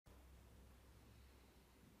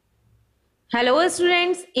Hello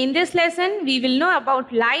students, in this lesson we will know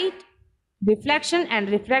about light, reflection and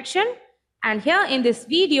refraction, and here in this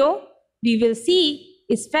video we will see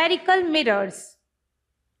spherical mirrors.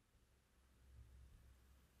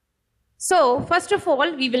 So first of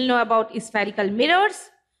all we will know about spherical mirrors.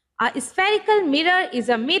 A spherical mirror is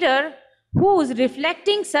a mirror whose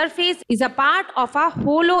reflecting surface is a part of a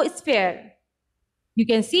hollow sphere. You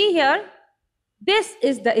can see here, this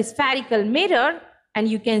is the spherical mirror, and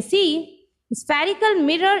you can see spherical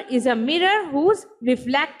mirror is a mirror whose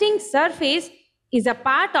reflecting surface is a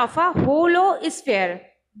part of a hollow sphere.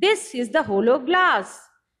 This is the hollow glass,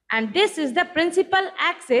 and this is the principal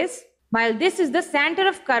axis, while this is the center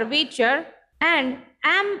of curvature, and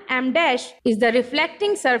M dash is the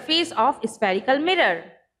reflecting surface of spherical mirror.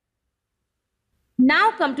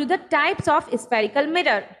 Now come to the types of spherical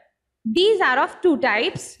mirror. These are of two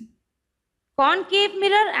types: concave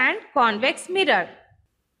mirror and convex mirror.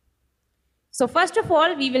 So first of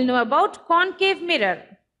all, we will know about concave mirror.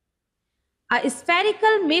 A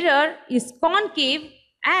spherical mirror is concave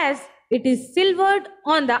as it is silvered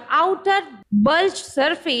on the outer bulged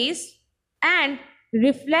surface and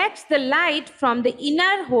reflects the light from the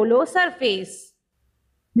inner hollow surface.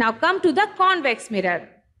 Now come to the convex mirror.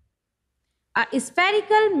 A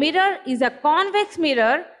spherical mirror is a convex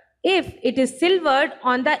mirror if it is silvered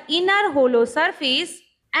on the inner hollow surface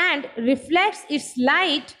and reflects its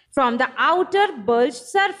light from the outer bulged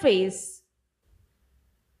surface.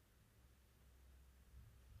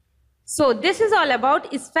 So this is all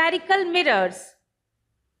about spherical mirrors.